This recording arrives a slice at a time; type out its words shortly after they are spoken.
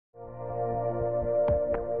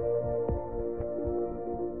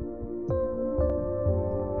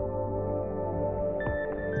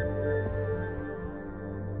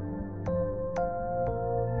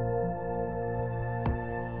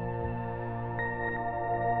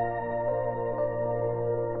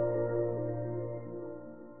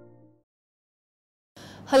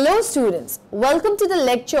Hello students, welcome to the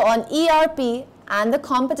lecture on ERP and the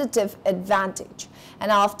competitive advantage. And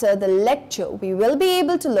after the lecture, we will be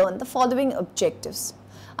able to learn the following objectives.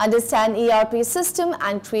 Understand ERP system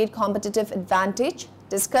and create competitive advantage.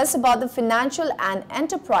 Discuss about the financial and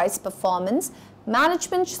enterprise performance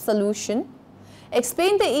management solution.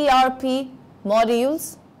 Explain the ERP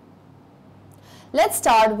modules. Let's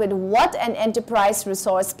start with what an enterprise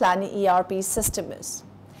resource planning ERP system is.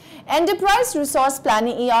 Enterprise Resource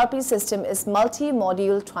Planning ERP system is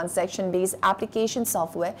multi-module transaction-based application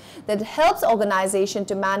software that helps organizations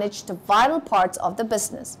to manage the vital parts of the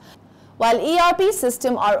business. While ERP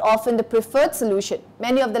systems are often the preferred solution,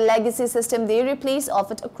 many of the legacy systems they replace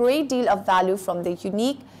offer a great deal of value from their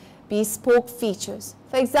unique bespoke features.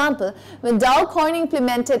 For example, when Dow Corning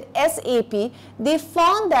implemented SAP, they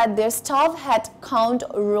found that their staff head count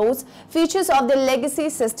rose. Features of their legacy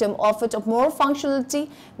system offered more functionality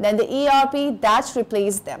than the ERP that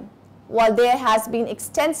replaced them. While there has been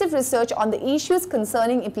extensive research on the issues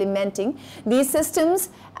concerning implementing these systems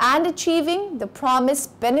and achieving the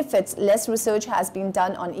promised benefits, less research has been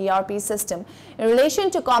done on ERP system in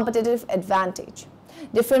relation to competitive advantage.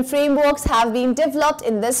 Different frameworks have been developed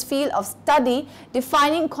in this field of study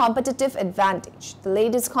defining competitive advantage. The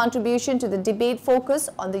latest contribution to the debate focus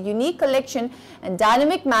on the unique collection and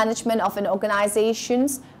dynamic management of an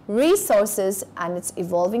organization's resources and its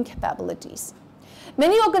evolving capabilities.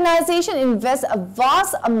 Many organizations invest a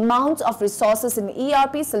vast amount of resources in the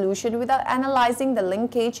ERP solution without analyzing the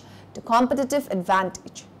linkage to competitive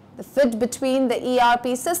advantage, the fit between the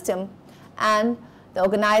ERP system and the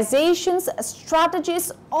organization's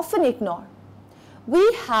strategies often ignored.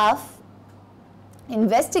 We have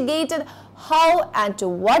investigated how and to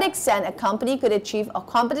what extent a company could achieve a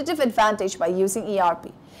competitive advantage by using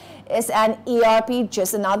ERP. Is an ERP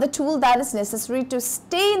just another tool that is necessary to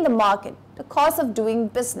stay in the market, the cost of doing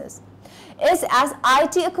business? Is as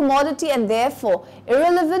IT a commodity and therefore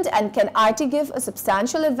irrelevant, and can IT give a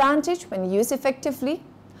substantial advantage when used effectively?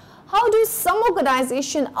 How do some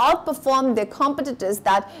organizations outperform their competitors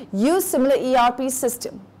that use similar ERP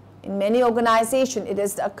system? In many organizations, it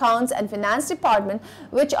is the accounts and finance department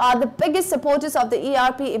which are the biggest supporters of the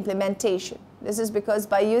ERP implementation. This is because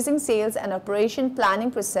by using sales and operation planning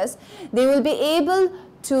process, they will be able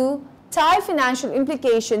to tie financial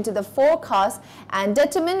implication to the forecast and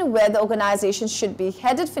determine where the organization should be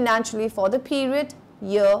headed financially for the period,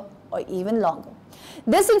 year, or even longer.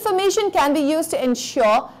 This information can be used to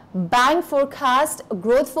ensure bank forecast,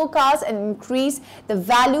 growth forecast, and increase the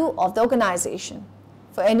value of the organization.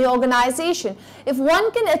 For any organization, if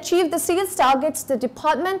one can achieve the sales targets, the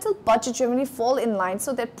departmental budget generally fall in line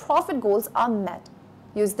so that profit goals are met.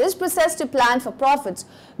 Use this process to plan for profits,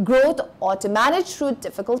 growth, or to manage through a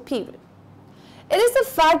difficult period. It is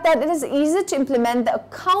the fact that it is easier to implement the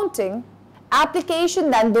accounting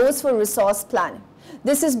application than those for resource planning.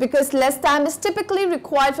 This is because less time is typically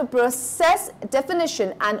required for process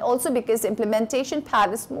definition and also because the implementation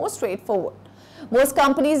path is more straightforward. Most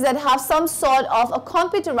companies that have some sort of a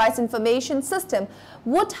computerized information system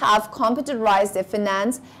would have computerized their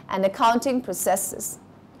finance and accounting processes.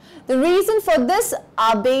 The reason for this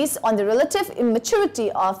are based on the relative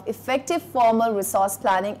immaturity of effective formal resource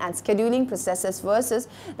planning and scheduling processes versus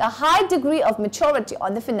the high degree of maturity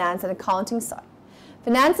on the finance and accounting side.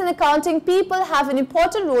 Finance and accounting people have an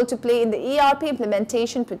important role to play in the ERP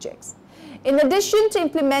implementation projects. In addition to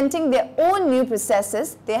implementing their own new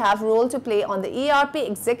processes, they have a role to play on the ERP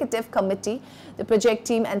executive committee, the project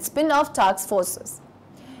team, and spin-off task forces.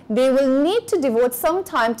 They will need to devote some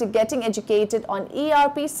time to getting educated on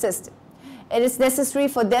ERP system. It is necessary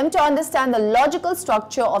for them to understand the logical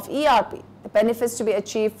structure of ERP, the benefits to be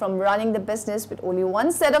achieved from running the business with only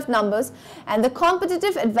one set of numbers, and the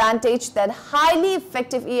competitive advantage that highly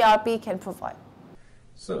effective ERP can provide.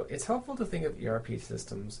 So it's helpful to think of ERP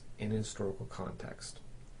systems in a historical context.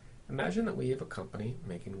 Imagine that we have a company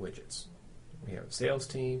making widgets. We have a sales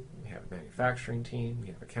team, we have a manufacturing team, we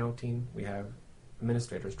have accounting, we have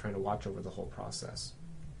administrators trying to watch over the whole process.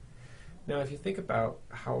 Now, if you think about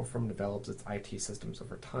how a firm develops its IT systems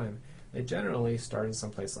over time, they generally start in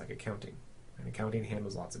some place like accounting. And accounting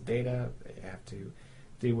handles lots of data. They have to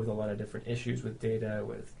deal with a lot of different issues with data,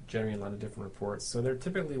 with generating a lot of different reports. So they're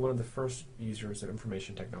typically one of the first users of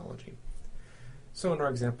information technology. So in our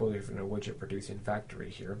example, we have a widget producing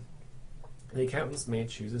factory here. The accountants may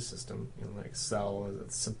choose a system, like Excel at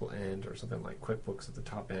the simple end, or something like QuickBooks at the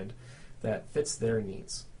top end, that fits their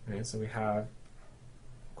needs. Right? So we have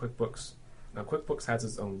QuickBooks. Now QuickBooks has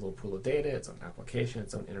its own little pool of data, its own application,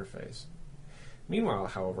 its own interface. Meanwhile,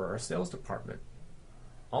 however, our sales department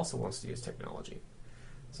also wants to use technology.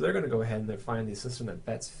 So they're going to go ahead and they find the system that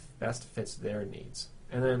best fits their needs.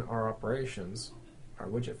 And then our operations, our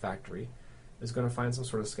widget factory, is going to find some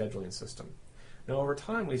sort of scheduling system. Now over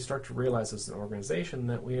time we start to realize as an organization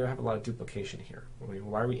that we have a lot of duplication here. I mean,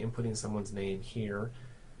 why are we inputting someone's name here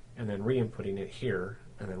and then re-inputting it here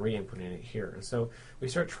and then re-inputting it here? And so we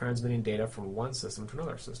start transmitting data from one system to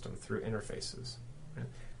another system through interfaces. Right?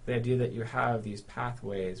 The idea that you have these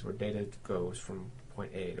pathways where data goes from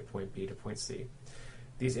point A to point B to point C.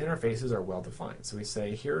 These interfaces are well defined. So we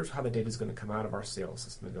say, here's how the data is going to come out of our sales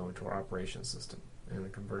system and go into our operations system. And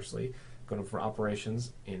then conversely, going from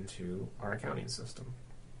operations into our accounting system.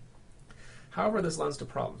 However, this lends to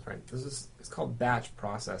problems, right? It's called batch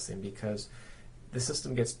processing because the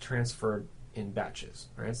system gets transferred in batches,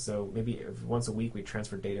 right? So maybe once a week we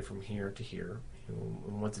transfer data from here to here,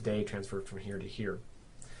 and once a day transfer from here to here.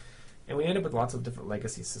 And we end up with lots of different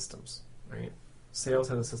legacy systems, right? Sales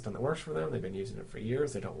has a system that works for them. They've been using it for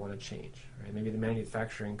years. They don't want to change, right? Maybe the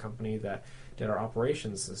manufacturing company that did our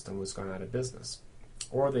operations system was gone out of business.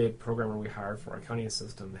 Or the programmer we hired for our accounting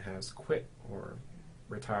system has quit or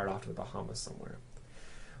retired off to the Bahamas somewhere.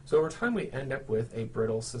 So over time we end up with a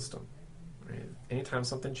brittle system. Right? Anytime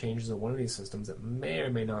something changes in one of these systems, it may or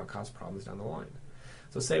may not cause problems down the line.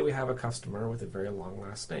 So say we have a customer with a very long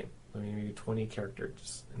last name. I mean, maybe 20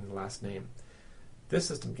 characters in the last name. This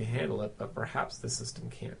system can handle it, but perhaps this system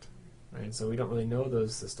can't. Right? So we don't really know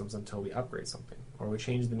those systems until we upgrade something. Or we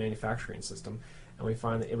change the manufacturing system and we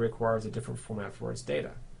find that it requires a different format for its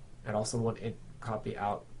data. And also want it copy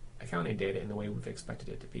out accounting data in the way we've expected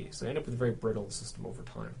it to be. So end up with a very brittle system over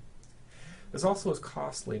time. This also is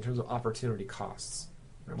costly in terms of opportunity costs.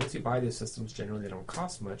 And once you buy these systems, generally they don't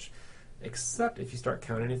cost much, except if you start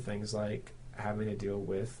counting things like having to deal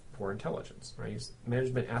with poor intelligence. Right?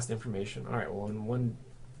 Management asks information, all right, well in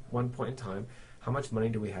one point in time, how much money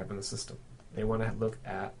do we have in the system? They want to look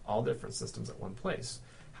at all different systems at one place.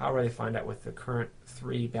 However, they find out with the current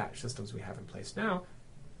 3 batch systems we have in place now,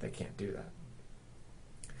 they can't do that.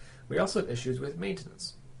 We also have issues with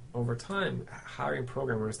maintenance. Over time, hiring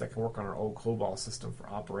programmers that can work on our old COBOL system for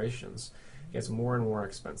operations gets more and more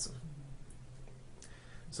expensive.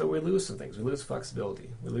 So we lose some things. We lose flexibility.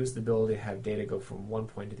 We lose the ability to have data go from one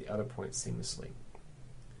point to the other point seamlessly.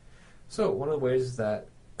 So one of the ways that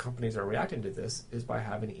companies are reacting to this is by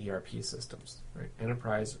having ERP systems, right?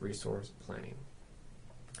 Enterprise Resource Planning.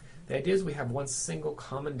 The idea is we have one single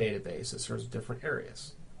common database that serves different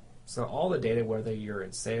areas. So all the data, whether you're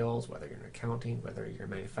in sales, whether you're in accounting, whether you're in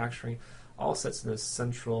manufacturing, all sits in this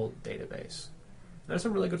central database. There's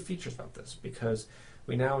some really good features about this because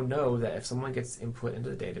we now know that if someone gets input into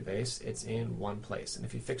the database, it's in one place. And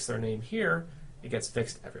if you fix their name here, it gets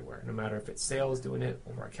fixed everywhere, no matter if it's sales doing it,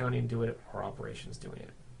 or accounting doing it, or operations doing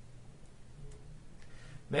it.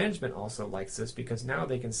 Management also likes this because now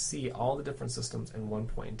they can see all the different systems in one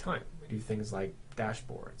point in time. We do things like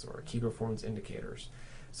dashboards or key performance indicators.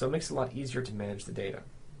 So it makes it a lot easier to manage the data.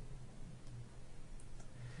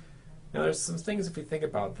 Now there's some things, if we think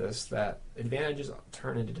about this, that advantages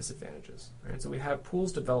turn into disadvantages. Right? So we have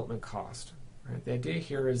pools development cost. Right? The idea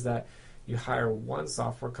here is that you hire one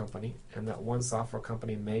software company, and that one software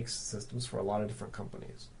company makes systems for a lot of different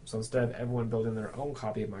companies. So instead of everyone building their own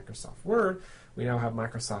copy of Microsoft Word, we now have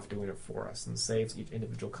Microsoft doing it for us and saves each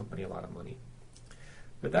individual company a lot of money.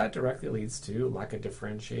 But that directly leads to lack of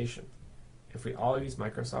differentiation. If we all use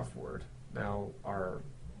Microsoft Word, now our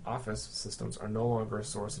Office systems are no longer a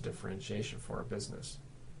source of differentiation for our business.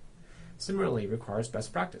 Similarly, it requires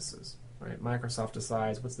best practices. Right? Microsoft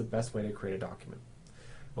decides what's the best way to create a document.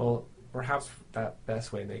 Well, perhaps that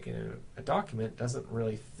best way of making a document doesn't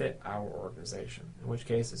really fit our organization, in which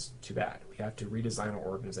case it's too bad. We have to redesign our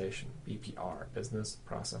organization, BPR, Business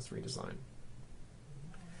Process Redesign.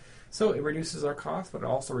 So it reduces our cost, but it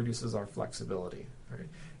also reduces our flexibility. Right?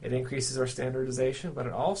 It increases our standardization, but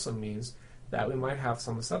it also means that we might have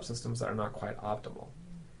some subsystems that are not quite optimal.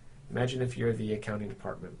 Imagine if you're the accounting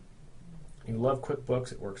department. You love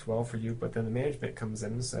QuickBooks, it works well for you, but then the management comes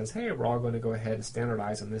in and says, hey, we're all going to go ahead and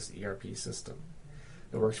standardize on this ERP system.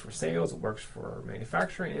 It works for sales, it works for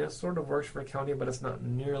manufacturing, and it sort of works for accounting, but it's not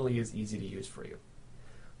nearly as easy to use for you.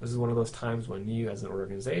 This is one of those times when you, as an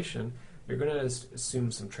organization, you're going to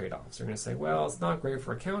assume some trade-offs. You're going to say, well, it's not great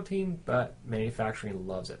for accounting, but manufacturing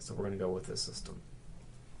loves it, so we're going to go with this system.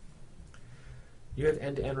 You have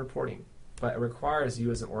end-to-end reporting, but it requires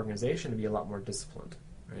you as an organization to be a lot more disciplined.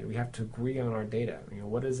 Right? We have to agree on our data.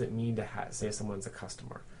 What does it mean to say someone's a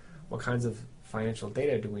customer? What kinds of financial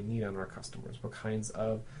data do we need on our customers? What kinds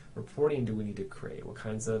of reporting do we need to create? What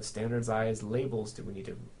kinds of standardized labels do we need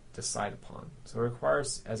to decide upon? So it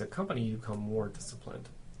requires, as a company, you become more disciplined.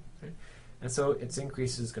 Okay? And so it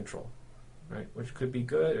increases control, right? Which could be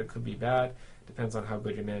good, it could be bad, depends on how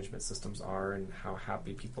good your management systems are and how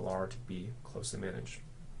happy people are to be closely managed.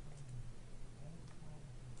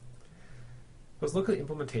 Let's look at the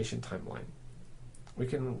implementation timeline. We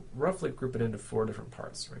can roughly group it into 4 different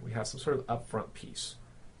parts, right? We have some sort of upfront piece.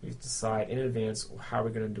 We decide in advance how we're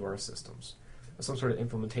going to do our systems. Some sort of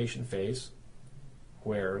implementation phase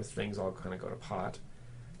where things all kind of go to pot.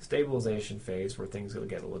 Stabilization phase where things will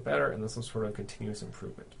get a little better, and then some sort of continuous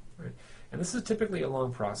improvement, right? And this is typically a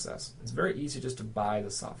long process. It's very easy just to buy the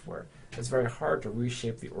software. It's very hard to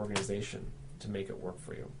reshape the organization to make it work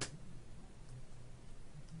for you.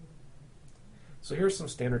 So here's some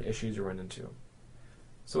standard issues you run into.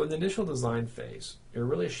 So in the initial design phase, you're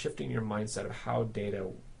really shifting your mindset of how data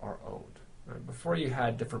are owned. Right? Before you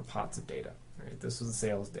had different pots of data. Right? This is the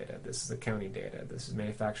sales data, this is accounting data, this is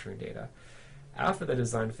manufacturing data. After the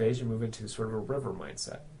design phase, you move into sort of a river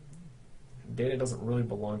mindset. Data doesn't really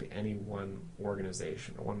belong to any one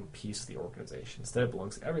organization or one piece of the organization. Instead, it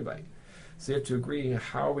belongs to everybody. So you have to agree,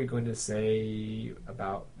 how are we going to say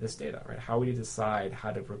about this data, right? How do we decide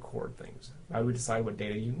how to record things? How do we decide what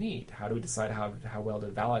data you need? How do we decide how well to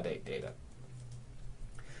validate data?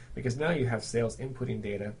 Because now you have sales inputting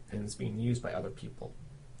data and it's being used by other people.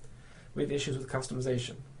 We have issues with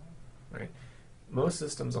customization, right? Most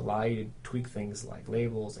systems allow you to tweak things like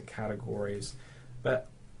labels and categories, but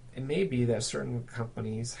it may be that certain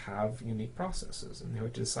companies have unique processes, and they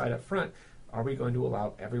have to decide up front, are we going to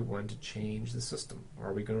allow everyone to change the system? Or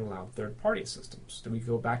are we going to allow third-party systems? Do we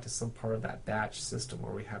go back to some part of that batch system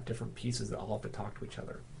where we have different pieces that all have to talk to each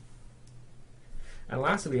other? And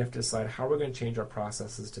lastly, we have to decide how we're going to change our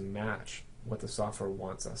processes to match what the software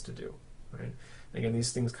wants us to do, right? Again,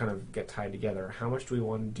 these things kind of get tied together. How much do we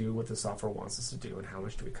want to do what the software wants us to do, and how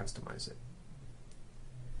much do we customize it?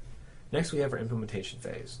 Next, we have our implementation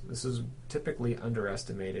phase. This is typically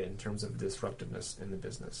underestimated in terms of disruptiveness in the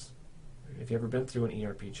business. If you've ever been through an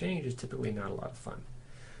ERP change, it's typically not a lot of fun.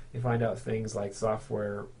 You find out things like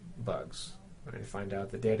software bugs. Right? You find out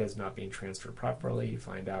the data is not being transferred properly. You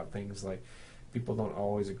find out things like people don't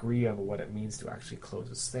always agree on what it means to actually close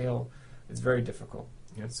a sale. It's very difficult.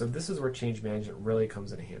 And so this is where change management really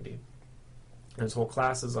comes in handy. There's whole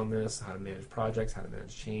classes on this, how to manage projects, how to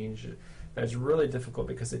manage change. But it's really difficult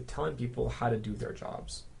because it's telling people how to do their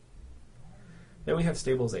jobs. Then we have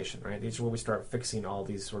stabilization, right? These are where we start fixing all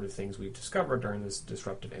these sort of things we've discovered during this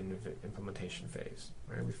disruptive implementation phase.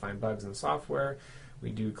 Right? We find bugs in the software,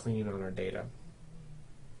 we do cleaning on our data.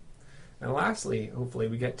 And lastly, hopefully,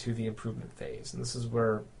 we get to the improvement phase. And this is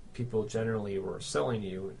where people generally were selling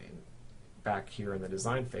you back here in the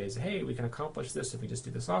design phase, hey, we can accomplish this if we just do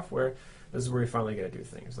the software. This is where we finally get to do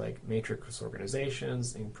things like matrix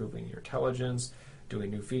organizations, improving your intelligence, doing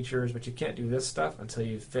new features, but you can't do this stuff until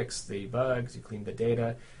you fix the bugs, you clean the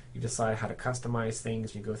data, you decide how to customize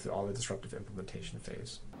things, you go through all the disruptive implementation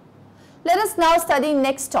phase. Let us now study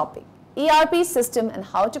next topic, ERP system and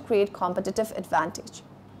how to create competitive advantage.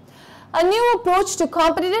 A new approach to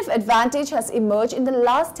competitive advantage has emerged in the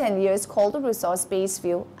last 10 years called the resource-based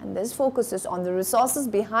view, and this focuses on the resources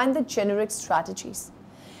behind the generic strategies.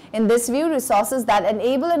 In this view, resources that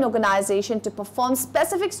enable an organization to perform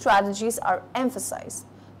specific strategies are emphasized.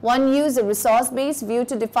 One uses a resource-based view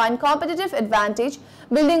to define competitive advantage,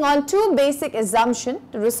 building on 2 basic assumptions.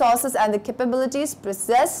 The resources and the capabilities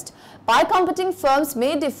possessed by competing firms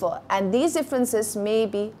may differ, and these differences may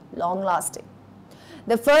be long-lasting.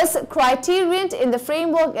 The first criterion in the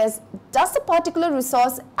framework is, does the particular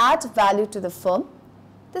resource add value to the firm?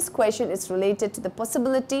 This question is related to the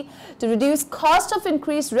possibility to reduce cost of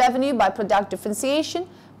increased revenue by product differentiation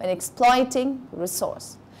when exploiting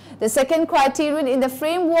resource. The second criterion in the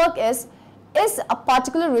framework is a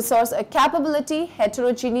particular resource or capability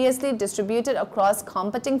heterogeneously distributed across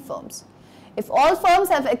competing firms? If all firms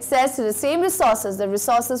have access to the same resources, the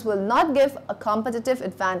resources will not give a competitive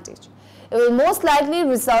advantage. It will most likely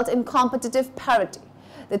result in competitive parity.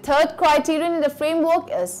 The third criterion in the framework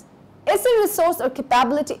is the resource or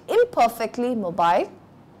capability imperfectly mobile?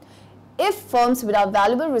 If firms without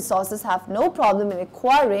valuable resources have no problem in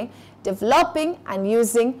acquiring, developing and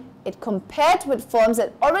using it compared with firms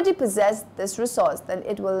that already possess this resource, then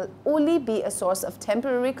it will only be a source of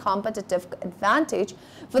temporary competitive advantage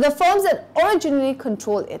for the firms that originally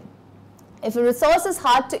control it. If a resource is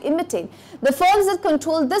hard to imitate, the firms that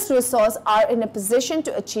control this resource are in a position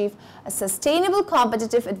to achieve a sustainable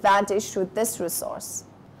competitive advantage through this resource.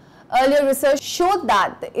 Earlier research showed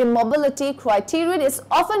that the immobility criterion is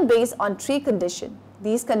often based on 3 conditions.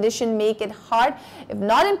 These conditions make it hard, if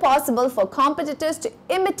not impossible, for competitors to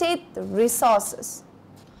imitate the resources.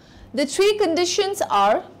 The 3 conditions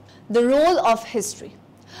are: The role of history.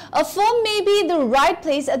 A firm may be the right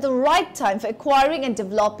place at the right time for acquiring and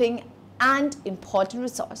developing an important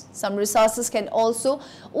resource. Some resources can also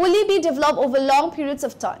only be developed over long periods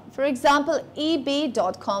of time. For example,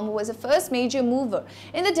 eBay.com was the first major mover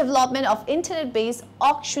in the development of internet-based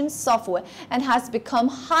auction software and has become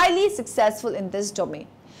highly successful in this domain.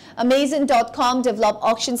 Amazon.com developed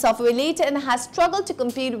auction software later and has struggled to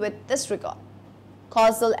compete with this regard.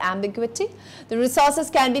 Causal ambiguity. The resources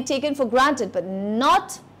can be taken for granted but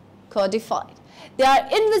not codified. They are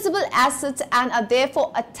invisible assets and are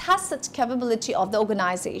therefore a tacit capability of the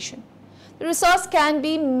organization. The resource can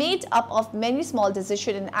be made up of many small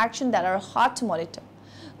decisions and actions that are hard to monitor.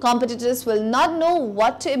 Competitors will not know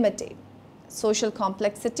what to imitate. Social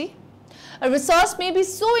complexity. A resource may be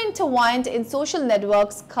so intertwined in social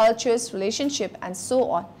networks, cultures, relationships, and so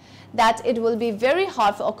on, that it will be very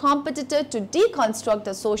hard for a competitor to deconstruct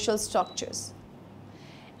the social structures.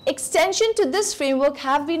 Extensions to this framework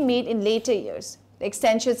have been made in later years. The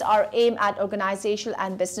extensions are aimed at organizational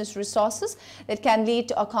and business resources that can lead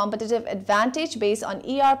to a competitive advantage based on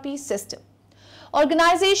ERP system.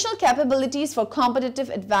 Organizational capabilities for competitive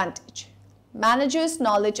advantage. Managers'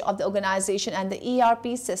 knowledge of the organization and the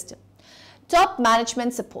ERP system. Top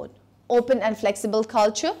management support. Open and flexible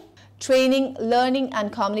culture. Training, learning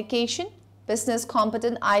and communication, business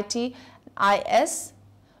competent IT, IS,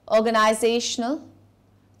 organizational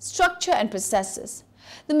structure and processes.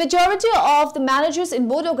 The majority of the managers in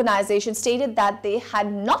both organizations stated that they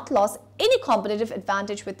had not lost any competitive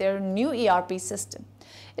advantage with their new ERP system.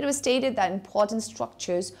 It was stated that important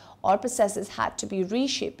structures or processes had to be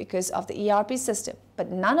reshaped because of the ERP system, but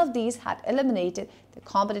none of these had eliminated the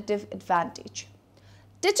competitive advantage.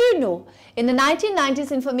 Did you know, in the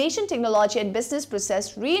 1990s, information technology and business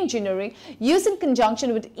process re-engineering used in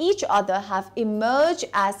conjunction with each other have emerged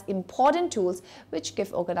as important tools which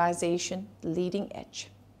give organization the leading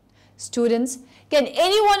edge. Students, can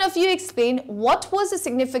any one of you explain what was the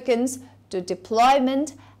significance to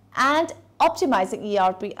deployment and optimizing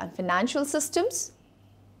ERP and financial systems?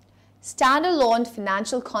 Standalone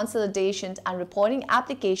financial consolidations and reporting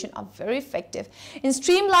applications are very effective in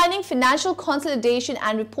streamlining financial consolidation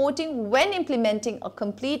and reporting when implementing a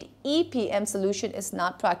complete EPM solution is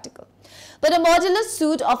not practical. But a modular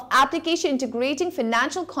suite of application integrating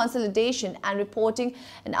financial consolidation and reporting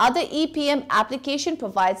and other EPM application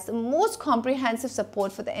provides the most comprehensive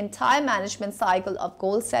support for the entire management cycle of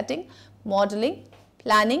goal setting, modeling,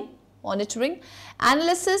 planning, monitoring,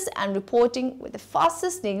 analysis and reporting with the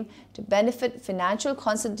fastest name to benefit financial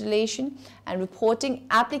consolidation and reporting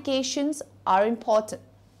applications are important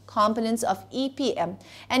components of EPM,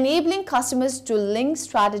 enabling customers to link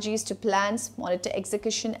strategies to plans, monitor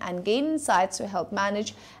execution and gain insights to help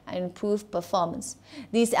manage and improve performance.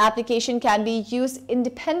 These applications can be used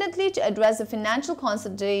independently to address the financial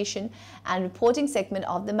consolidation and reporting segment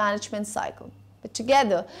of the management cycle. But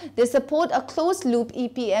together, they support a closed-loop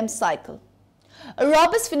EPM cycle. A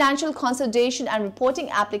robust financial consolidation and reporting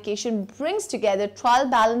application brings together trial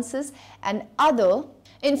balances and other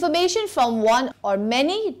information from one or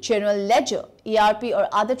many general ledger, ERP or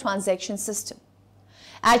other transaction system.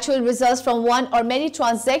 Actual results from one or many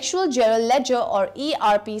transactional general ledger or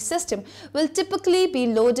ERP system will typically be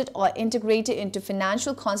loaded or integrated into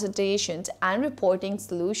financial consolidations and reporting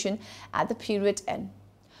solution at the period end.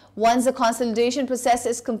 Once the consolidation process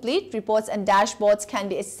is complete, reports and dashboards can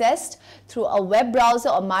be accessed through a web browser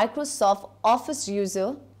or Microsoft Office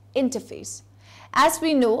user interface. As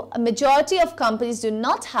we know, a majority of companies do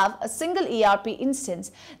not have a single ERP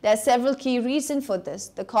instance. There are several key reasons for this.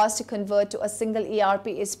 The cost to convert to a single ERP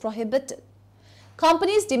is prohibitive.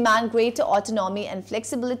 Companies demand greater autonomy and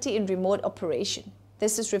flexibility in remote operation.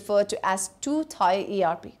 This is referred to as two-tier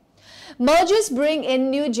ERP. Mergers bring in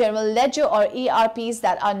new general ledger or ERPs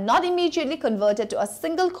that are not immediately converted to a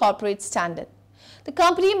single corporate standard. The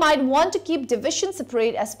company might want to keep divisions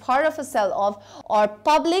separate as part of a sell-off or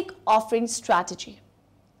public offering strategy.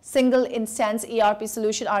 Single instance ERP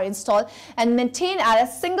solutions are installed and maintained at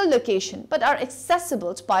a single location but are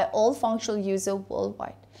accessible by all functional users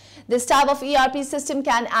worldwide. This type of ERP system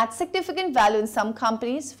can add significant value in some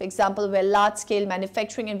companies, for example, where large-scale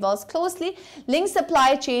manufacturing involves closely linked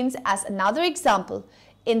supply chains. As another example,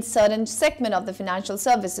 in certain segment of the financial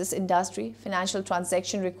services industry, financial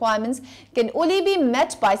transaction requirements can only be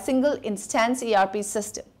met by single instance ERP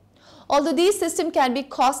system. Although these systems can be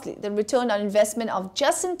costly, the return on investment of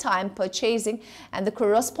just-in-time purchasing and the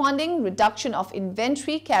corresponding reduction of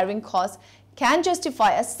inventory carrying costs can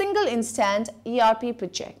justify a single instance ERP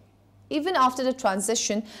project. Even after the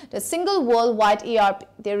transition to a single worldwide ERP,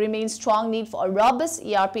 there remains strong need for a robust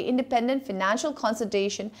ERP independent financial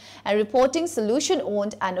consolidation and reporting solution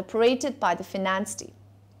owned and operated by the finance team.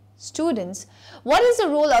 Students, what is the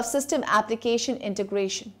role of system application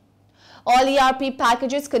integration? All ERP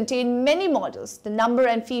packages contain many modules. The number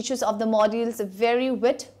and features of the modules vary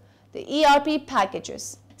with the ERP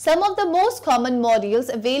packages. Some of the most common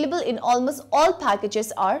modules available in almost all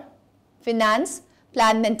packages are finance,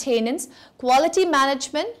 plant maintenance, quality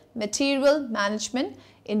management, material management,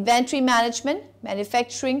 inventory management,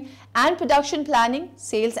 manufacturing and production planning,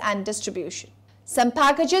 sales and distribution. Some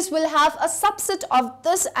packages will have a subset of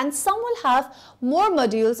this and some will have more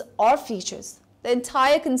modules or features. The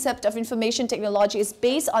entire concept of information technology is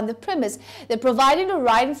based on the premise that providing the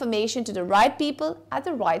right information to the right people at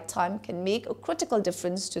the right time can make a critical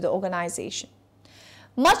difference to the organization.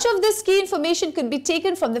 Much of this key information could be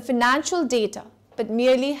taken from the financial data, but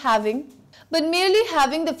merely having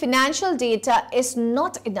the financial data is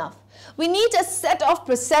not enough. We need a set of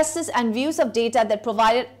processes and views of data that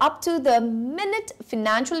provided up to the minute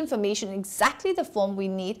financial information in exactly the form we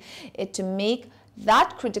need it to make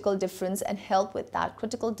that critical difference and help with that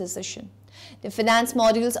critical decision. The finance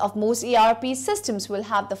modules of most ERP systems will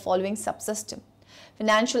have the following subsystem: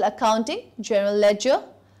 financial accounting, general ledger,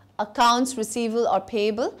 accounts receivable or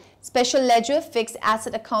payable, special ledger, fixed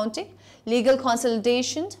asset accounting, legal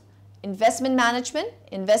consolidation, investment management,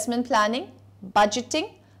 investment planning,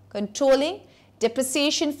 budgeting, controlling,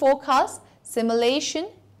 depreciation forecast, simulation,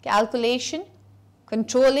 calculation,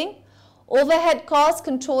 controlling, overhead cost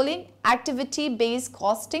controlling, activity-based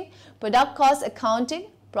costing, product cost accounting,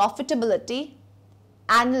 profitability,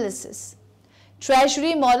 analysis.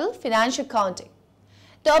 Treasury model, financial accounting.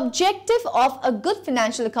 The objective of a good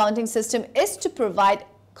financial accounting system is to provide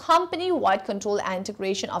company-wide control and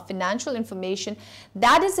integration of financial information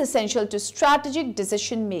that is essential to strategic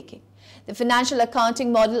decision making. The financial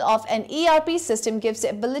accounting model of an ERP system gives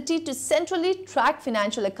the ability to centrally track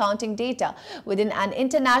financial accounting data within an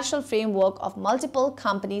international framework of multiple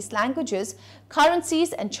companies' languages,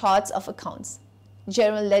 currencies, and charts of accounts.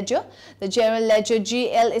 General ledger. The general ledger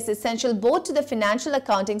GL is essential both to the financial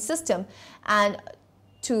accounting system and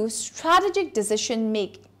to strategic decision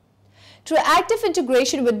making. Through active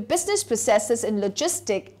integration with business processes in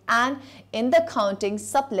logistics and in the accounting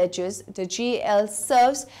subledgers, the GL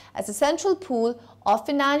serves as a central pool of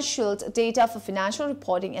financial data for financial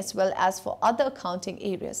reporting as well as for other accounting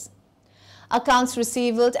areas. Accounts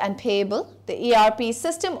receivable and payable. The ERP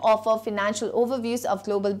system offers financial overviews of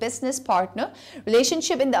global business partner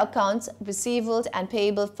relationship in the accounts receivable and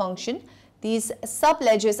payable function. These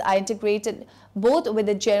subledgers are integrated both with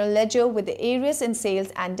the general ledger with the areas in sales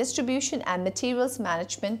and distribution and materials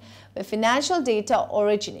management where financial data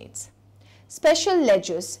originates. Special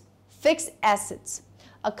ledgers, fixed assets,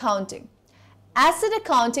 accounting. Asset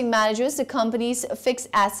accounting manages the company's fixed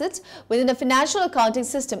assets within the financial accounting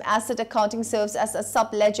system. Asset accounting serves as a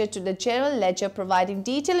subledger to the general ledger, providing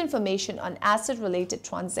detailed information on asset-related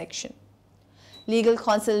transaction. Legal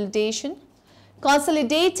consolidation.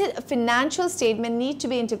 Consolidated financial statements need to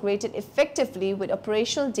be integrated effectively with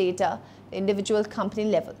operational data at the individual company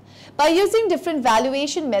level. By using different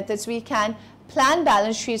valuation methods, we can plan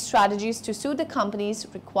balance sheet strategies to suit the company's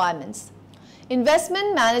requirements.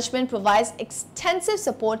 Investment management provides extensive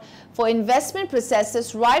support for investment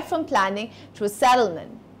processes right from planning through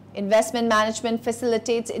settlement. Investment management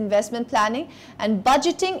facilitates investment planning and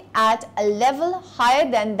budgeting at a level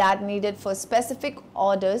higher than that needed for specific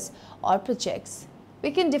orders or projects.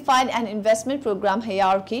 We can define an investment program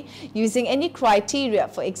hierarchy using any criteria,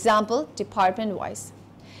 for example, department-wise.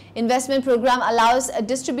 Investment program allows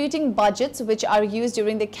distributing budgets which are used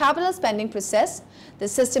during the capital spending process. The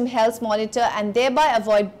system helps monitor and thereby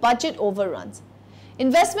avoid budget overruns.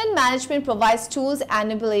 Investment management provides tools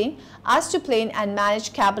enabling us to plan and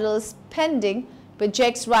manage capital spending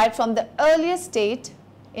projects right from the earliest state.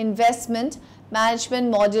 Investment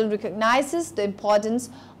management module recognizes the importance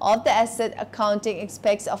of the asset accounting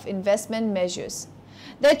aspects of investment measures.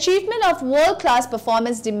 The achievement of world-class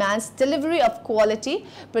performance demands delivery of quality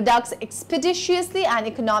products expeditiously and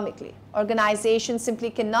economically. Organizations simply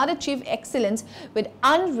cannot achieve excellence with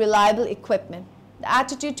unreliable equipment. The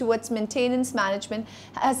attitude towards maintenance management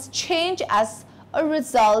has changed as a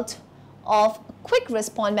result of quick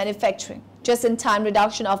response manufacturing, just-in-time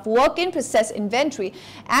reduction of work-in-process inventory,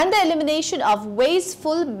 and the elimination of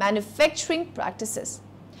wasteful manufacturing practices.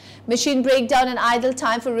 Machine breakdown and idle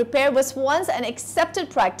time for repair was once an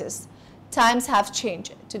accepted practice. Times have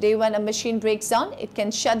changed. Today, when a machine breaks down, it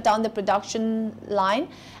can shut down the production line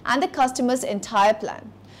and the customer's entire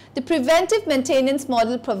plan. The preventive maintenance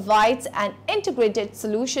model provides an integrated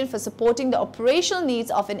solution for supporting the operational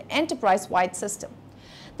needs of an enterprise-wide system.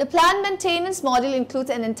 The planned maintenance model includes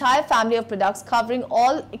an entire family of products covering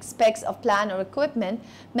all aspects of plant or equipment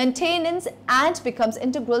maintenance and becomes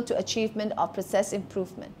integral to achievement of process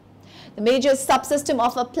improvement. The major subsystems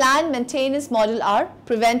of a planned maintenance model are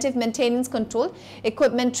preventive maintenance control,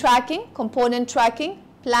 equipment tracking, component tracking,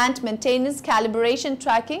 plant maintenance calibration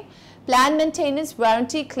tracking, plant maintenance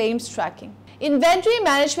warranty claims tracking. Inventory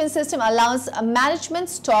management system allows management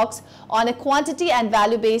stocks on a quantity and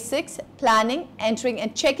value basis, planning, entering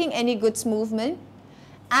and checking any goods movement,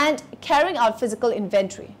 and carrying out physical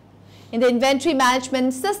inventory. In the inventory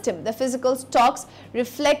management system, the physical stocks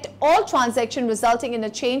reflect all transactions resulting in a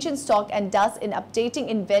change in stock, and thus in updating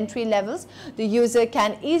inventory levels, the user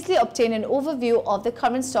can easily obtain an overview of the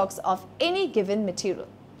current stocks of any given material.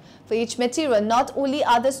 For each material, not only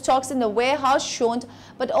are the stocks in the warehouse shown,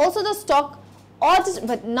 but also the stock ordered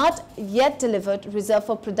but not yet delivered, reserved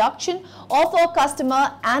for production or for a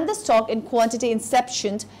customer, and the stock in quantity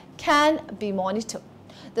inception can be monitored.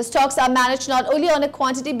 The stocks are managed not only on a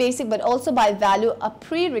quantity basis but also by value, a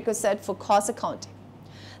prerequisite for cost accounting.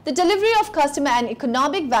 The delivery of customer and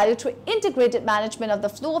economic value through integrated management of the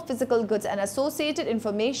flow of physical goods and associated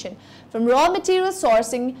information from raw material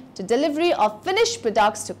sourcing to delivery of finished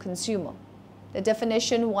products to consumer. The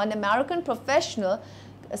definition one American Professional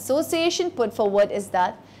Association put forward is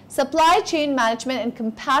that supply chain management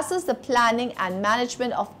encompasses the planning and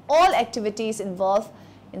management of all activities involved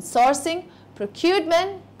in sourcing,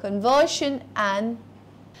 procurement, conversion, and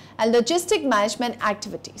logistic management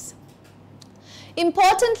activities.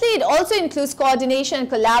 Importantly, it also includes coordination and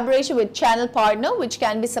collaboration with channel partners, which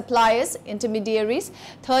can be suppliers, intermediaries,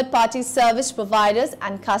 third-party service providers,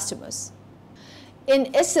 and customers.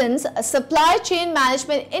 In essence, supply chain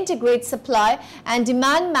management integrates supply and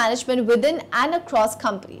demand management within and across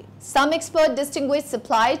companies. Some experts distinguish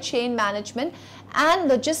supply chain management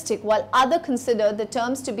and logistic, while others consider the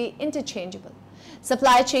terms to be interchangeable.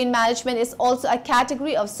 Supply chain management is also a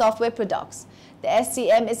category of software products. The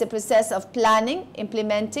SCM is a process of planning,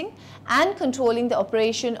 implementing, and controlling the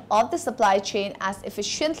operation of the supply chain as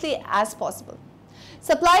efficiently as possible.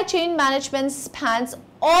 Supply chain management spans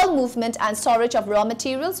all movement and storage of raw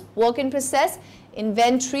materials, work in process,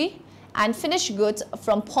 inventory, and finished goods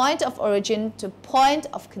from point of origin to point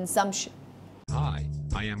of consumption. Hi,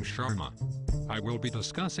 I am Sharma. I will be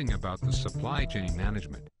discussing about the supply chain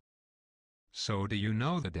management. So do you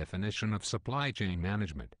know the definition of supply chain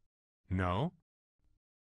management? No?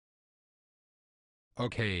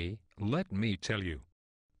 Okay, let me tell you.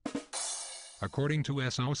 According to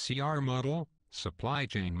SOCR model, supply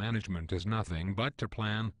chain management is nothing but to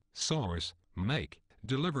plan, source, make,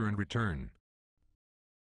 deliver and return.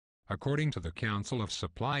 According to the Council of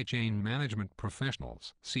Supply Chain Management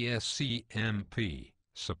Professionals, CSCMP,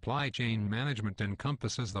 supply chain management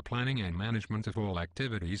encompasses the planning and management of all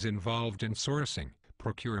activities involved in sourcing,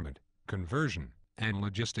 procurement, conversion, and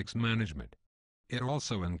logistics management. It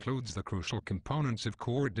also includes the crucial components of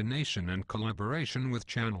coordination and collaboration with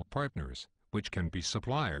channel partners, which can be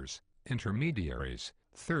suppliers, intermediaries,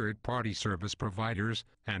 third-party service providers,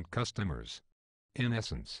 and customers. In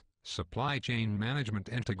essence, supply chain management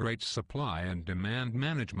integrates supply and demand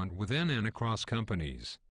management within and across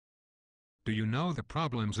companies. Do you know the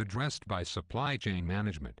problems addressed by supply chain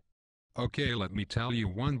management? Okay, let me tell you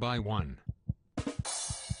one by one.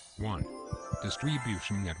 1.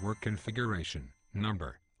 Distribution network configuration,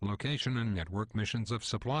 number, location and network missions of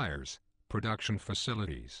suppliers, production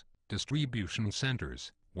facilities, distribution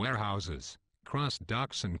centers, warehouses, cross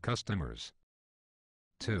docks and customers.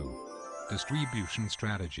 2. Distribution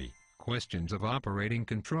strategy, questions of operating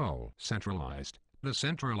control, centralized,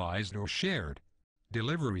 decentralized or shared.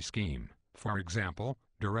 Delivery scheme, for example,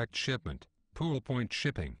 direct shipment, pool point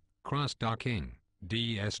shipping, cross-docking,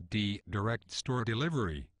 DSD, direct store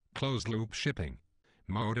delivery, closed-loop shipping.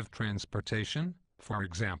 Mode of transportation, for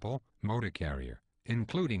example, motor carrier,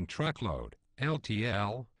 including truckload,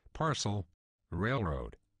 LTL, parcel,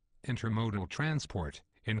 railroad. Intermodal transport,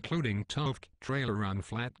 including TOFC, trailer on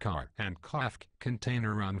flat car, and COFC,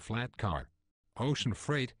 container on flat car. Ocean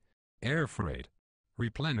freight, air freight.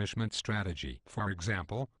 Replenishment strategy, for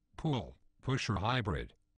example, pull, push or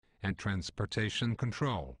hybrid. And transportation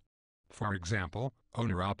control. For example,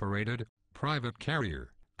 owner-operated, private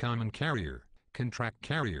carrier, common carrier, contract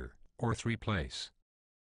carrier, or three-place.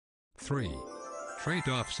 3.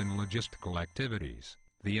 Trade-offs in logistical activities.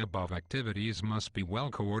 The above activities must be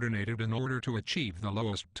well coordinated in order to achieve the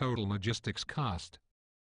lowest total logistics cost.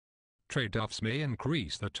 Trade-offs may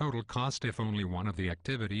increase the total cost if only one of the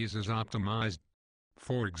activities is optimized.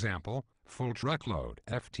 For example, full truckload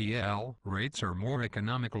 (FTL) rates are more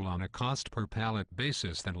economical on a cost per pallet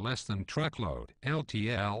basis than less than truckload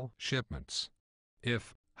 (LTL) shipments.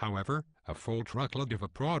 If, however, a full truckload of a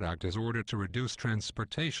product is ordered to reduce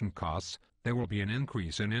transportation costs, there will be an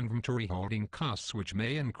increase in inventory holding costs, which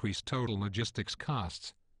may increase total logistics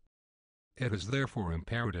costs. It is therefore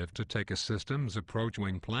imperative to take a systems approach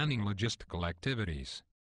when planning logistical activities.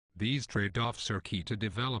 These trade-offs are key to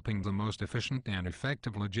developing the most efficient and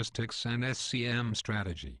effective logistics and SCM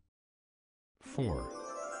strategy. 4.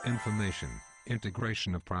 Information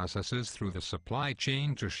integration of processes through the supply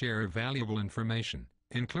chain to share valuable information,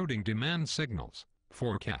 including demand signals,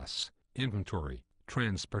 forecasts, inventory,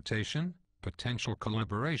 transportation, potential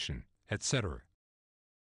collaboration, etc.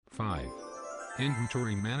 5.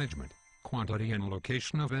 Inventory management, quantity and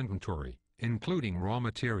location of inventory, including raw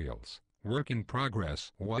materials, work in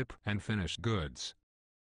progress, WIP, and finished goods.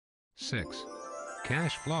 6.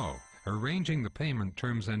 Cash flow, arranging the payment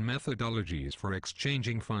terms and methodologies for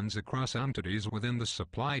exchanging funds across entities within the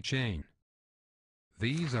supply chain.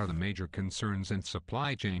 These are the major concerns in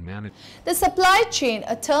supply chain management. The supply chain,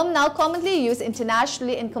 a term now commonly used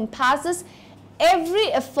internationally, encompasses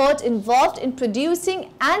every effort involved in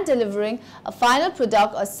producing and delivering a final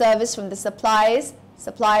product or service from the supplier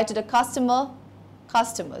to the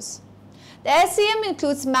customers. The SCM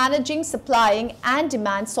includes managing, supplying and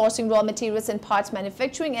demand, sourcing raw materials and parts,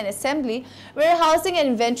 manufacturing and assembly, warehousing and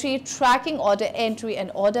inventory, tracking, order entry and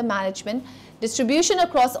order management, distribution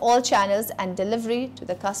across all channels, and delivery to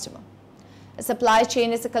the customer. A supply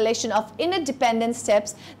chain is a collection of interdependent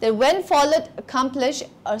steps that, when followed, accomplish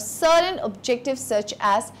a certain objective, such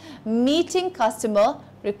as meeting customer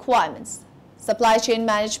requirements. Supply chain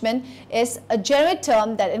management is a generic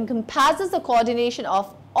term that encompasses the coordination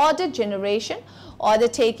of order generation, order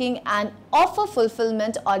taking, and offer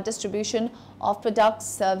fulfillment or distribution of products,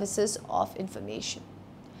 services, of information.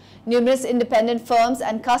 Numerous independent firms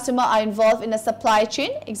and customers are involved in a supply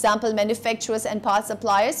chain. Example: manufacturers and parts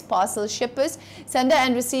suppliers, parcel shippers, sender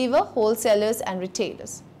and receiver, wholesalers and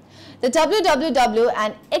retailers. The WWW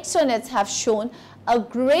and extranets have shown a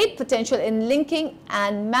great potential in linking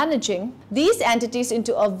and managing these entities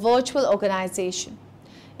into a virtual organization.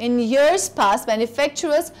 In years past,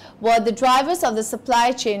 manufacturers were the drivers of the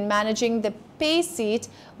supply chain, managing the pay seat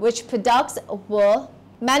which products were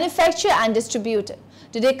manufactured and distributed.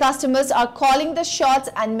 Today, customers are calling the shots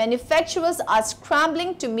and manufacturers are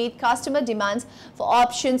scrambling to meet customer demands for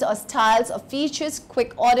options or styles or features,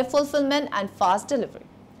 quick order fulfillment and fast delivery.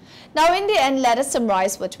 Now, in the end, let us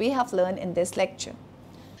summarize what we have learned in this lecture.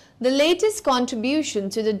 The latest contribution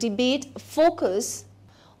to the debate focus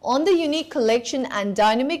on the unique collection and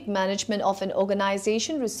dynamic management of an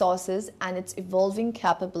organization resources and its evolving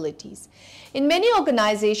capabilities. In many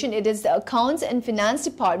organizations, it is the accounts and finance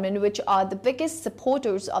department which are the biggest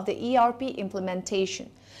supporters of the ERP implementation.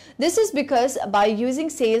 This is because by using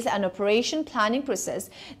sales and operation planning process,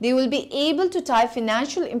 they will be able to tie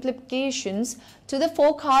financial implications to the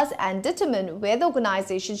forecast and determine where the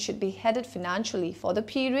organization should be headed financially for the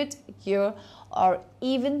period, year, or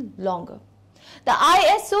even longer. The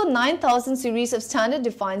ISO 9000 series of standard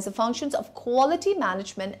defines the functions of quality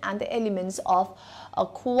management and the elements of a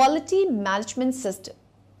quality management system.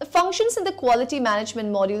 The functions in the quality management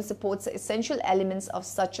module supports the essential elements of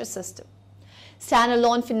such a system.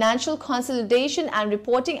 Standalone financial consolidation and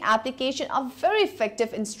reporting application are very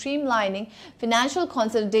effective in streamlining financial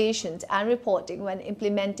consolidations and reporting when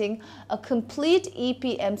implementing a complete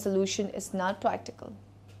EPM solution is not practical.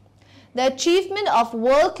 The achievement of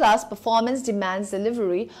world-class performance demands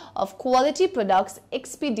delivery of quality products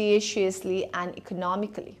expeditiously and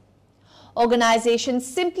economically. Organizations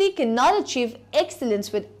simply cannot achieve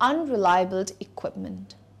excellence with unreliable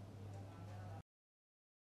equipment.